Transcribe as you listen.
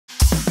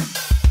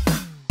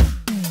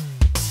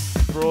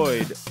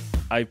Freud,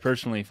 I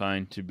personally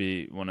find to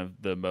be one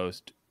of the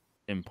most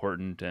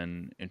important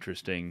and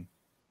interesting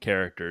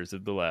characters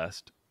of the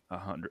last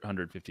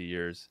 150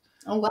 years.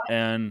 Oh, wow.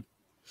 And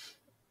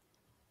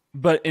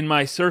but in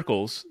my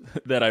circles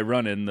that I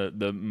run in, the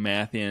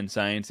mathy and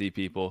sciencey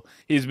people,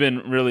 he's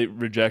been really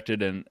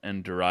rejected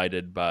and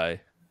derided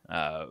by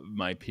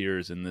my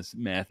peers in this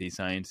mathy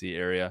sciencey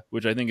area,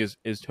 which I think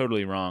is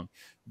totally wrong.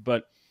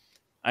 But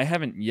I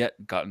haven't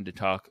yet gotten to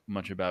talk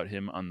much about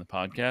him on the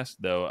podcast,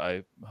 though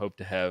I hope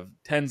to have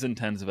tens and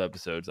tens of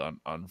episodes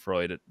on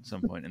Freud at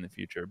some point in the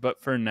future.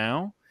 But for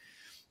now,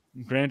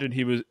 granted,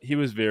 he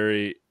was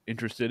very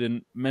interested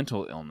in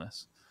mental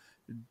illness.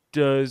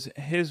 Does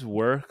his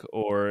work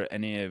or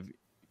any of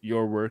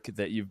your work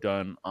that you've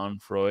done on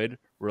Freud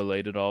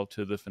relate at all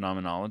to the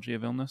phenomenology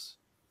of illness?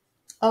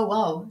 Oh,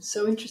 wow.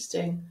 So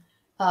interesting.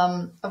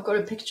 I've got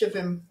a picture of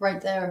him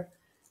right there.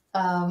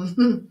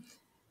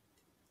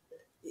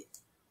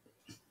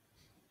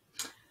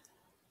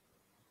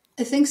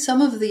 I think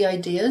some of the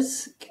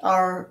ideas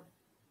are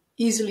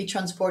easily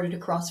transported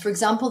across. For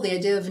example, the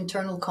idea of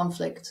internal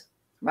conflict,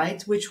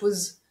 right? Which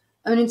was,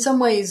 I mean, in some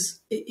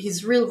ways,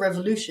 his real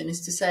revolution is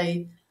to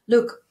say,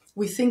 look,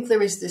 we think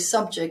there is this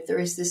subject, there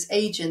is this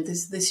agent,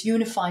 this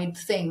unified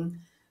thing,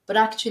 but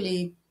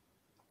actually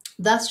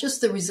that's just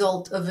the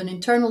result of an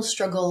internal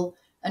struggle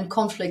and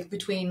conflict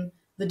between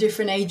the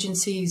different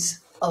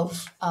agencies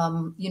of,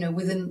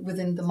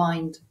 within the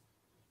mind.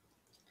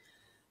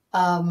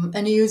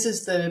 And he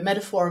uses the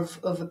metaphor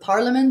of a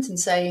parliament and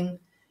saying,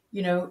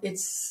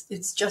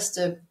 it's just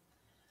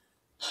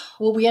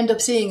what we end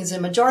up seeing is a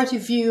majority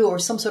view or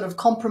some sort of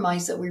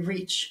compromise that we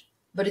reach.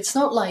 But it's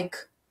not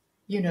like,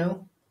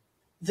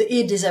 the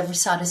id is ever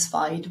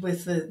satisfied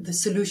with the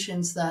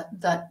solutions that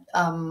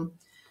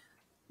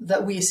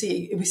we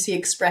see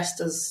expressed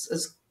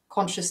as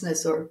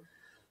consciousness or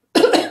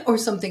or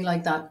something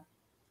like that.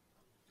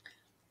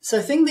 So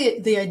I think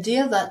the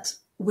idea that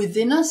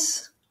within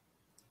us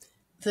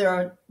there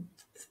are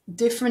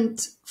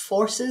different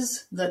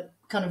forces that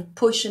kind of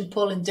push and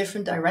pull in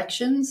different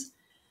directions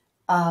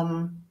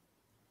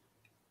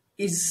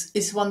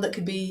is one that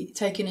could be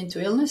taken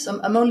into illness.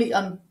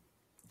 I'm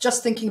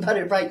just thinking about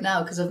it right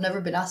now because I've never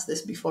been asked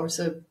this before.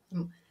 So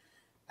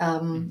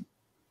I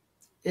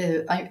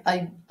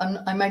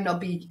might not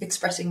be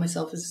expressing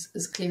myself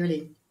as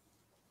clearly.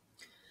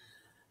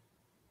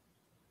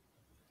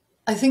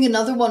 I think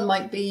another one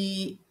might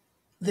be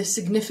the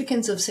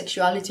significance of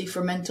sexuality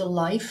for mental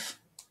life.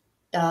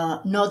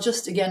 Not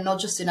just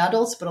in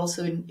adults, but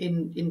also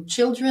in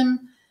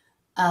children,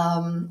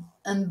 and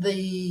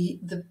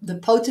the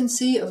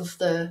potency of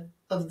the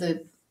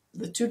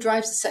two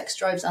drives, the sex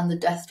drives and the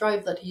death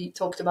drive that he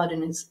talked about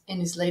in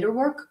his later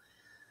work,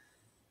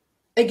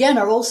 again,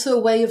 are also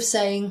a way of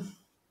saying,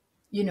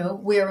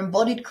 we are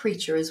embodied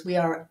creatures, we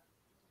are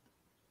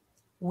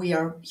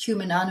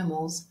human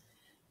animals,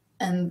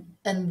 and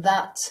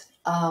that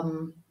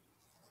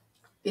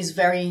is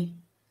very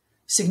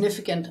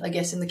significant, I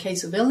guess, in the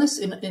case of illness,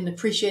 in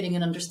appreciating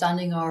and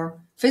understanding our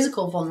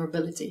physical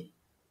vulnerability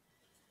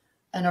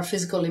and our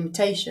physical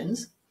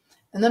limitations.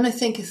 And then I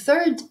think a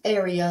third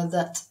area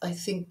that I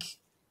think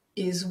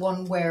is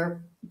one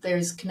where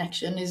there's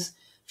connection is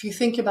if you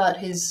think about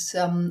his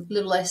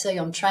little essay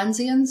on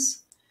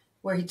transience,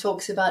 where he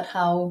talks about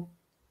how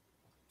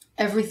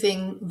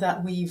everything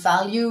that we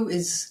value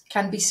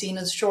can be seen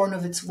as shorn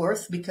of its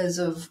worth because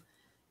of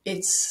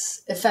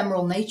its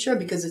ephemeral nature,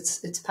 because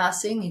it's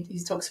passing. He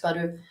talks about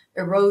a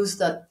rose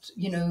that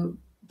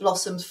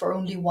blossoms for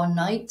only one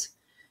night,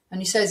 and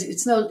he says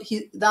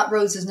that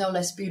rose is no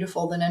less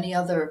beautiful than any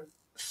other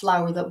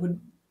flower that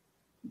would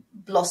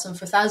blossom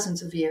for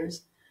thousands of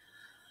years.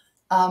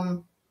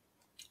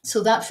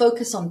 So that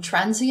focus on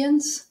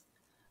transience,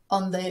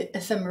 on the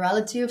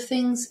ephemerality of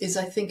things, is,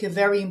 I think, a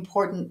very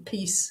important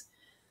piece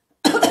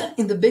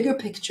in the bigger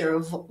picture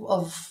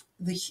of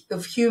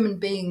human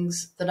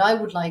beings that I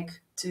would like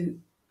to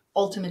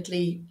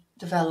ultimately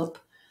develop,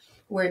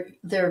 where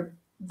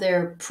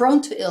they're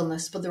prone to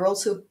illness, but they're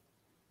also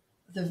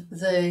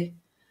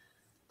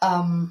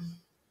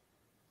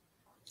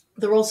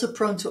they're also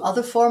prone to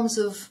other forms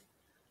of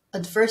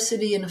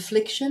adversity and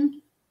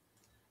affliction,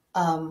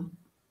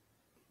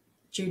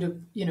 due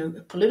to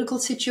a political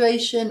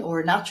situation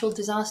or a natural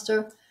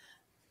disaster.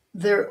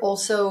 They're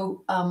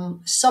also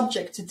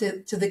subject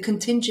to the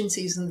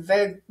contingencies and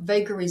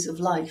vagaries of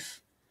life.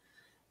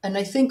 And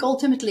I think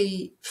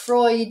ultimately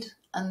Freud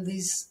and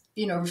these,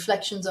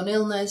 reflections on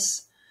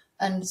illness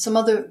and some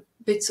other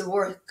bits of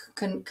work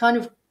can kind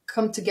of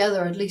come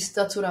together. At least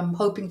that's what I'm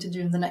hoping to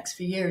do in the next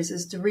few years,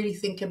 is to really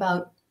think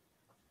about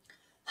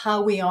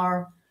how we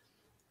are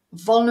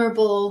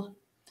vulnerable,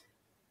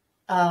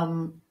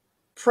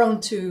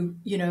 prone to,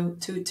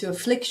 to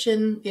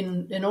affliction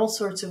in all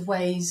sorts of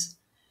ways,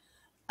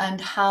 and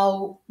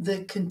how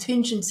the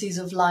contingencies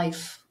of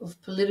life,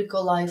 of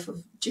political life,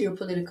 of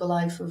geopolitical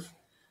life, of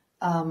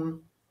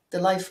the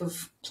life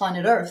of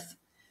planet Earth,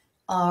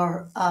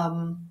 are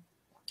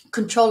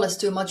control us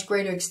to a much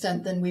greater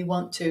extent than we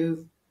want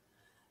to.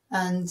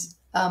 And,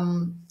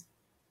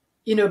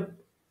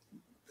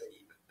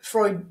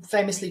 Freud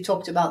famously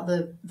talked about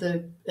the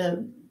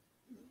third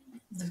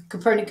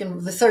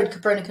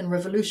Copernican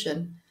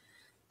revolution,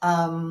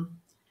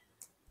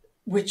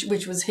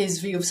 which was his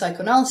view of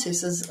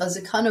psychoanalysis as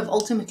a kind of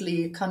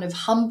ultimately a kind of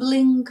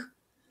humbling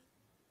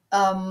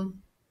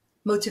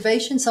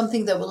motivation,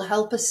 something that will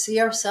help us see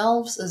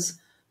ourselves as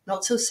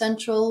not so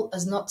central,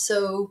 as not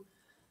so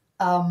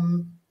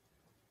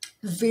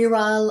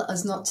virile,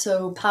 as not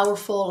so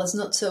powerful, as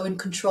not so in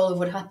control of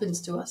what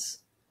happens to us.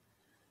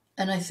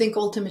 And I think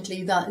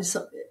ultimately that is,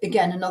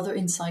 again, another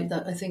insight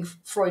that I think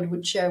Freud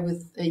would share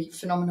with a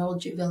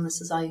phenomenology of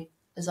illness as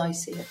I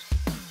see it.